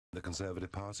The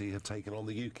Conservative Party have taken on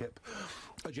the UKIP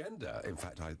agenda. In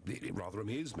fact, it rather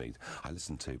amused me. I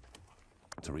listened to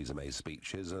Theresa May's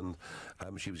speeches, and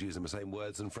she was using the same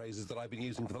words and phrases that I've been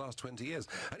using for the last 20 years.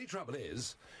 Only trouble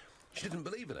is, she didn't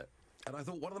believe in it. And I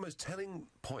thought one of the most telling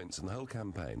points in the whole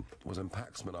campaign was when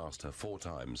Paxman asked her 4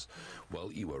 times,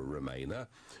 well, you were a Remainer,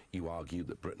 you argued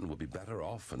that Britain would be better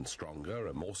off and stronger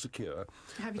and more secure.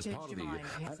 Have you changed your mind?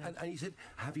 And he said,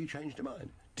 have you changed your mind?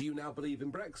 Do you now believe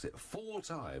in Brexit? 4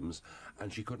 times,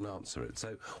 and she couldn't answer it.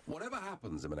 So whatever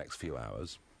happens in the next few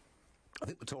hours, I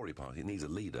think the Tory party needs a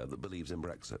leader that believes in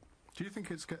Brexit. Do you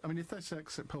think it's... I mean, if this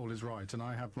exit poll is right, and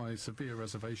I have my severe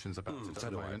reservations about it at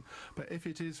the moment, but if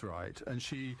it is right, and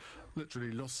she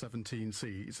literally lost 17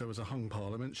 seats, there was a hung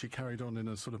parliament, she carried on in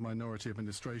a sort of minority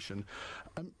administration,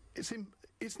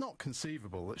 it's not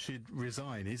conceivable that she'd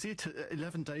resign, is it,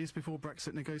 11 days before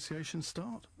Brexit negotiations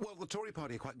start? Well, the Tory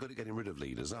party are quite good at getting rid of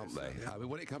leaders, aren't they? Yeah. I mean,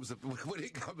 when it comes to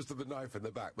the knife in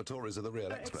the back, the Tories are the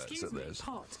real experts at this.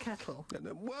 Pot, kettle.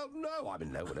 Well, no, I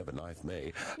mean, no one ever knifed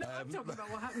me. No, I'm talking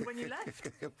about what happened when you left.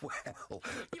 Well,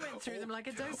 you went through them like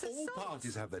a dose of all salt.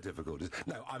 parties have their difficulties.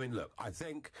 No, I mean, look, I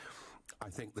think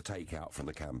the takeout from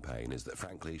the campaign is that,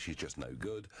 frankly, she's just no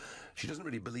good. She doesn't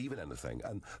really believe in anything,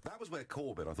 and that was where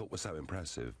Corbyn, I thought, was so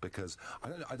impressive, because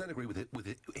I don't agree with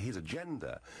his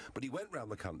agenda, but he went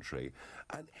round the country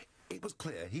and it was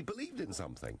clear he believed in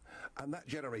something, and that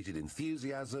generated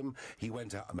enthusiasm. He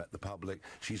went out and met the public.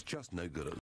 She's just no good at